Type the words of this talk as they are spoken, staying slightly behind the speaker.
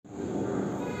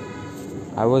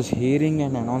I was hearing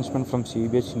an announcement from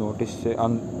CBSE notice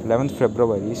on 11th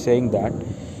February saying that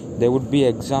there would be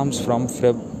exams from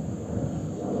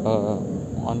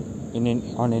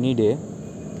on any day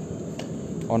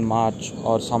on March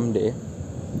or some day,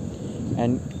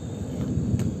 and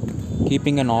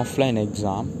keeping an offline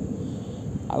exam.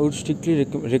 I would strictly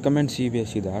recommend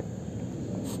CBSE that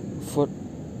for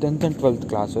 10th and 12th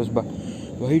classes. But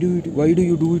why do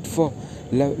you do it for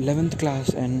 11th class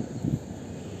and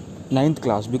 9th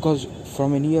class? Because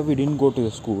from any year we didn't go to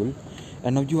the school,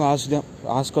 and now you ask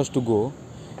us to go,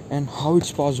 and how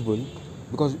it's possible?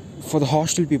 Because for the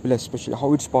hostel people especially,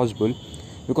 how it's possible?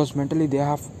 Because mentally they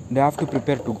have to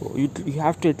prepare to go. You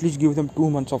have to at least give them 2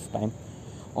 months of time,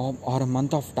 or a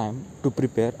month of time to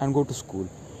prepare and go to school.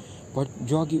 But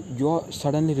you're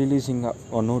suddenly releasing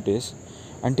a notice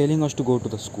and telling us to go to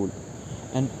the school,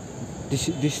 and this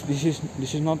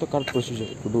is not the correct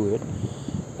procedure to do it.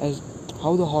 As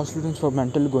how the hostel students were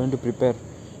mentally going to prepare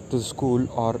to the school,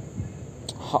 or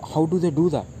how do they do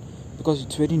that? Because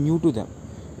it's very new to them.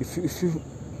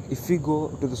 If we go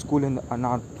to the school in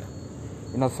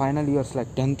our final years like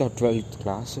 10th or 12th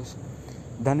classes,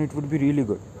 then it would be really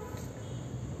good.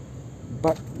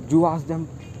 But you ask them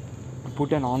to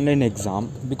put an online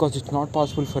exam, because it's not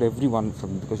possible for everyone,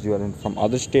 because you are from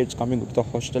other states coming to the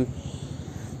hostel.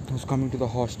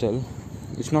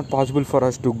 It's not possible for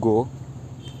us to go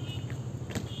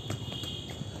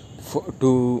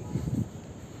to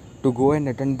go and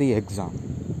attend the exam,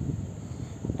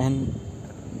 and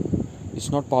it's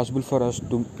not possible for us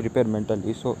to prepare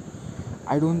mentally. So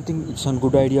I don't think it's a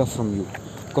good idea from you,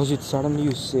 because it's suddenly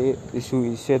you say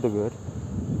the word,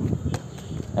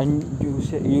 and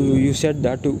you said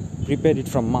that to prepare it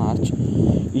from March.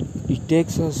 It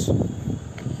takes us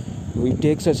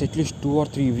at least 2 or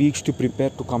 3 weeks to prepare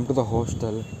to come to the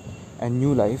hostel and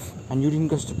new life, and you didn't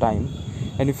get the time.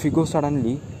 And if we go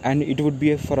suddenly, and it would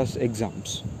be for us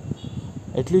exams,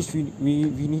 at least we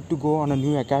need to go on a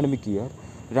new academic year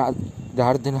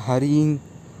rather than hurrying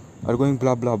or going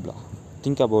blah blah blah.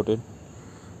 Think about it.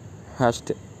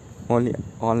 Only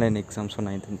online exams for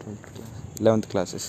 9th and 11th classes.